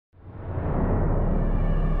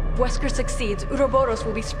If Wesker succeeds, Uroboros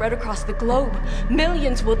will be spread across the globe.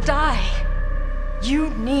 Millions will die. You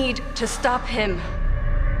need to stop him.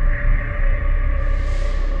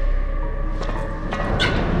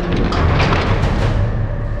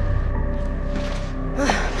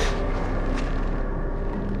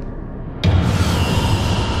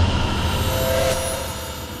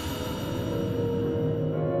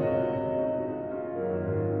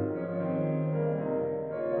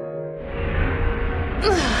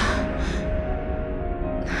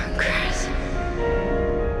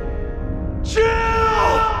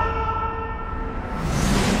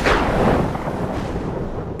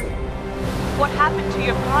 What happened to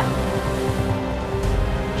your plot?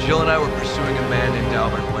 Jill and I were pursuing a man named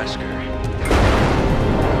Albert Wesker.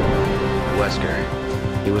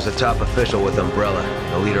 Wesker. He was a top official with Umbrella,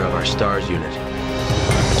 the leader of our STARS unit.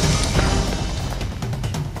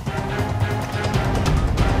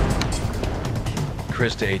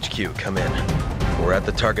 Chris to HQ, come in. We're at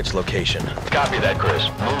the target's location. Copy that, Chris.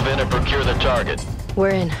 Move in and procure the target.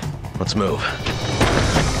 We're in. Let's move.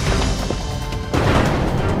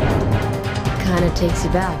 Kinda takes you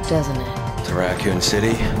back, doesn't it? To Raccoon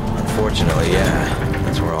City? Unfortunately, yeah.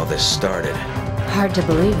 That's where all this started. Hard to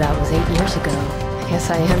believe that was 8 years ago. I guess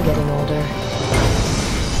I am getting older.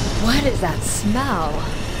 What is that smell?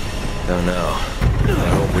 Don't know. I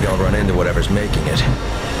hope we don't run into whatever's making it.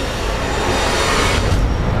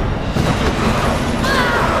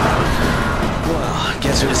 Well,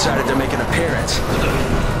 guess who decided to make an appearance?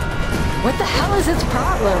 What the hell is its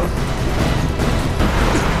problem?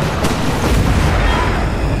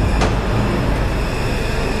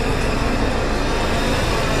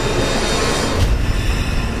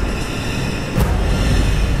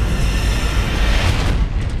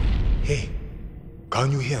 Hey,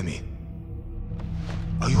 can you hear me?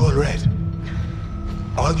 Are you all right?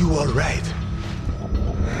 Are you all right?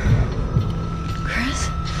 Chris?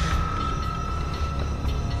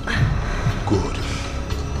 Good.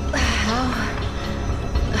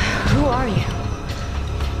 Who are you?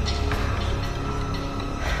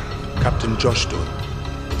 Captain Josh Stone,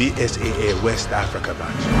 BSAA West Africa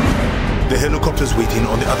branch. The helicopter's waiting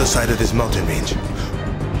on the other side of this mountain range.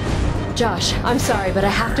 Josh, I'm sorry, but I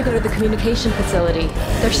have to go to the communication facility.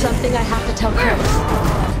 There's something I have to tell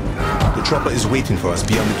Chris. The chopper is waiting for us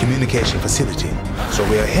beyond the communication facility, so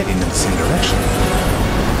we are heading in the same direction.